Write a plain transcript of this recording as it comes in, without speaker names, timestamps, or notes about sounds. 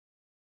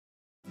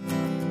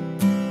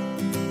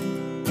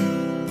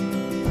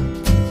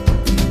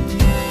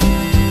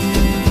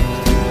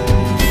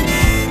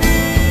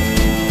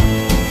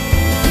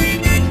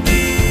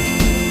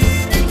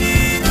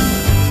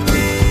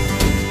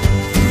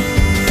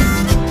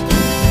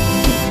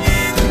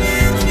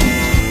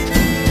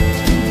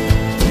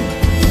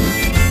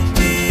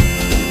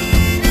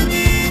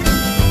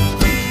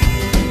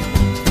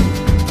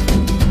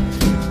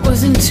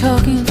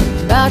talking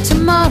about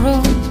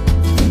tomorrow.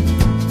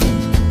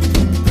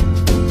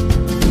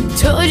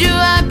 Told you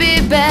I'd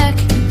be back.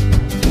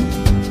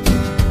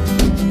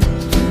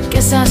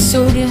 Guess I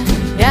sold you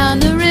down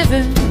the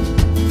river.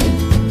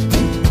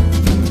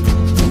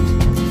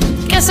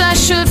 Guess I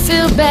should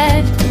feel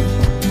bad.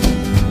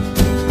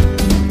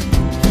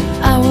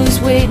 I was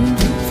waiting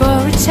for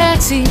a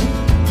taxi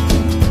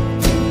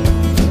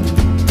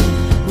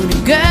when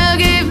a girl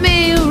gave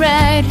me a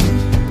ride.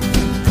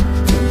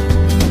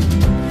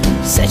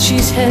 Said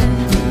she's heading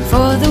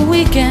for the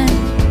weekend,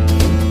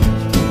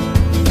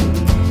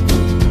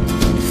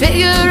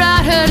 figure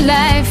out her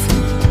life.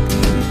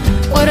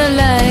 What a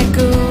like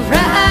a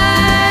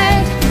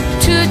ride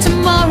to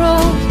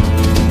tomorrow.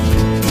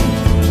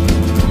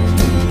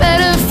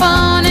 Better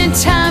fun and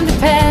time to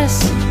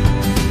pass.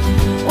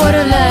 What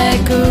a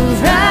like a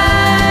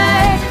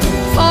ride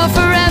for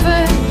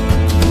forever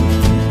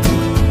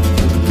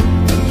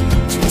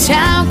to a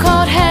town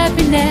called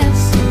happiness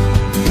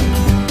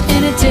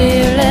in a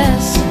day or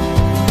less.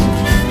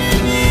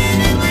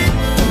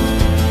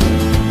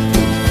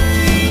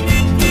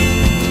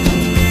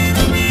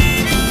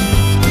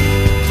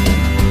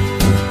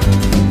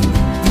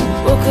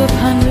 Woke up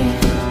hungry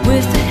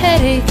with a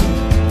headache,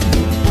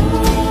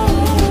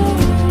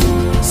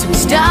 so we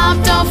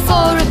stopped off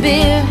for a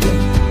beer.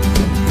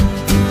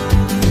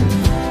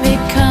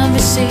 Made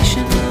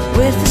conversation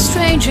with a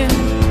stranger.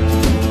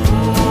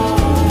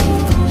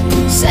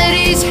 Said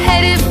he's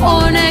headed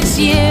for next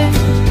year.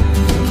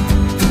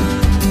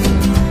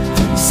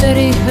 Said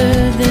he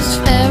heard there's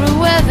fairer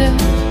weather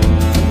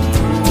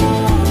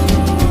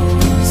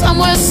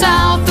somewhere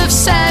south of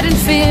sad and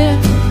fear.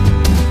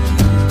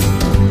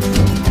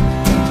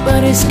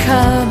 But his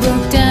car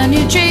broke down,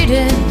 you're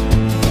jaded.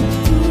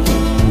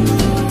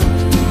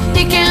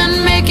 He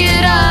can't make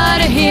it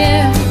out of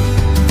here.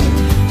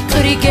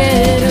 Could he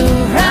get a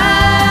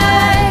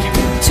ride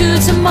to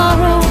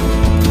tomorrow?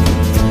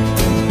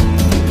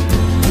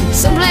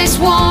 Someplace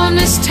warm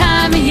this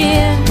time of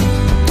year.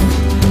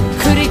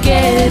 Could he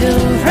get a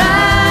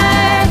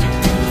ride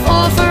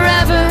for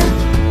forever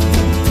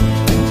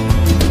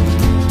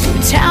to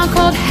a town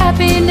called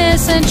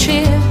happiness and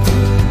cheer?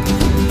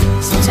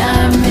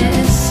 Sometime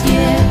this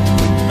year.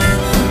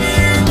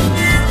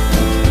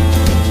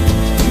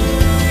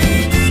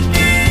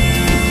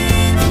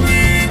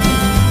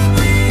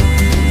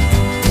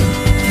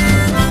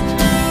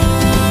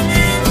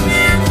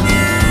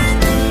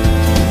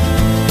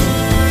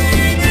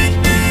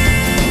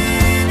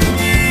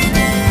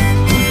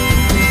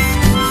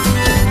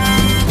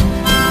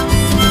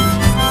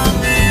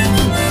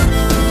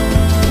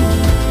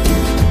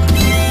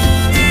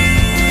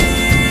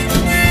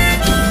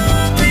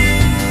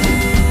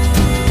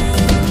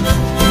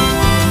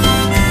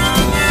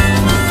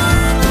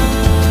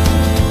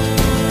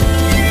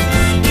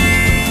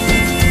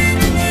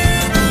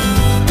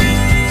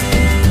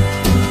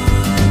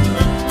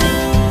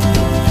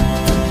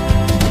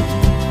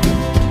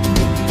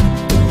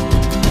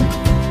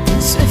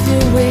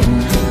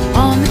 Waiting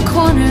on the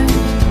corner,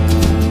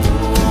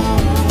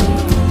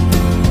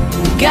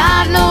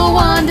 got no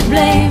one to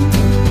blame,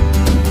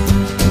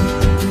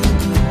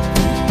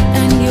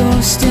 and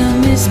you're still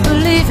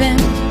misbelieving.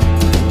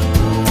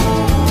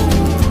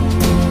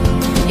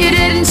 You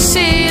didn't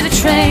see the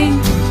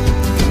train.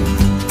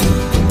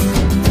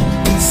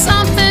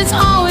 Something's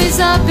always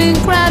up and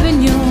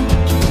grabbing you,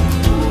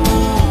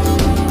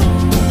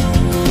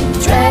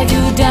 drag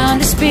you down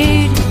to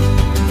speed.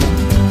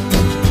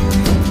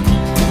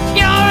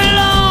 You're